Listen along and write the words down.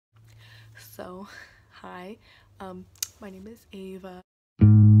So, hi, my name is Ava.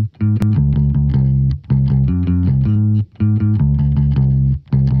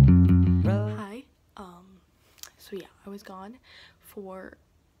 Hi, so yeah, I was gone for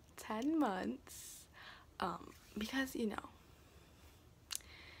 10 months, because,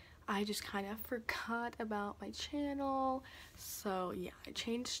 I just kind of forgot about my channel. So yeah, I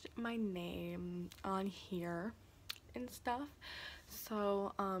changed my name on here and stuff.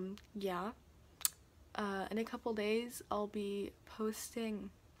 So, yeah, in a couple days I'll be posting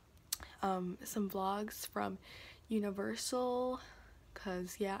some vlogs from Universal,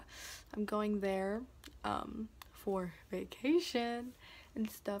 cause yeah, I'm going there for vacation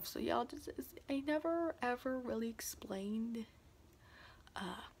and stuff. So yeah, I never ever really explained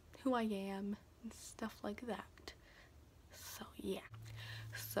who I am and stuff like that. So yeah,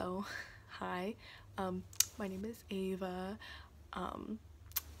 so hi, my name is Ava. um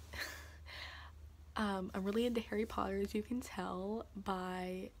I'm really into Harry Potter, as you can tell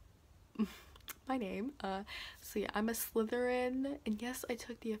by my name. So yeah, I'm a Slytherin, and yes, I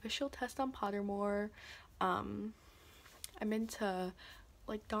took the official test on Pottermore. I'm into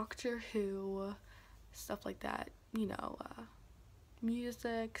like Doctor Who, stuff like that,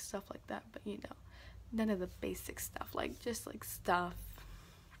 music, stuff like that, but none of the basic stuff, like just like stuff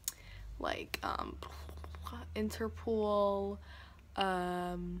like Interpol,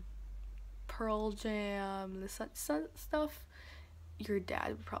 Pearl Jam, the stuff your dad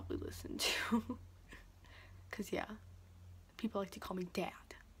would probably listen to. Cause yeah, people like to call me dad.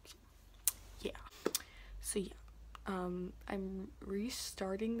 Yeah. So yeah, I'm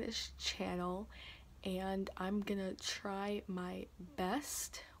restarting this channel and I'm gonna try my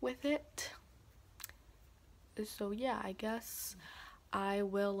best with it. So yeah, I guess I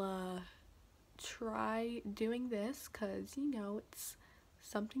will try doing this, cause it's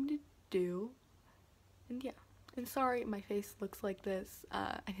something to do. And yeah, and sorry my face looks like this.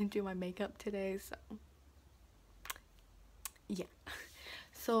 I didn't do my makeup today, so yeah.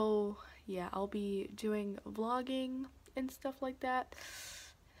 So yeah, I'll be doing vlogging and stuff like that.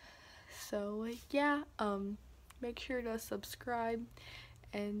 So yeah, make sure to subscribe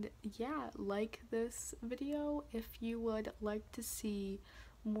and yeah, like this video if you would like to see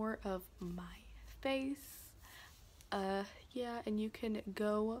more of my face. Yeah, and you can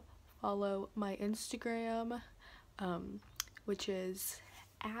go follow my Instagram, which is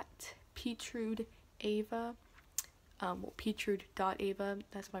at PetrudAva. Petrude.ava,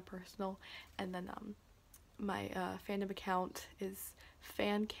 that's my personal, and then my fandom account is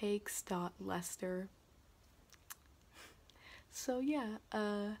phancakes.lester. So yeah,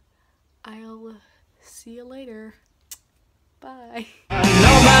 I'll see you later. Bye.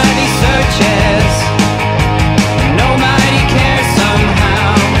 Nobody's searching.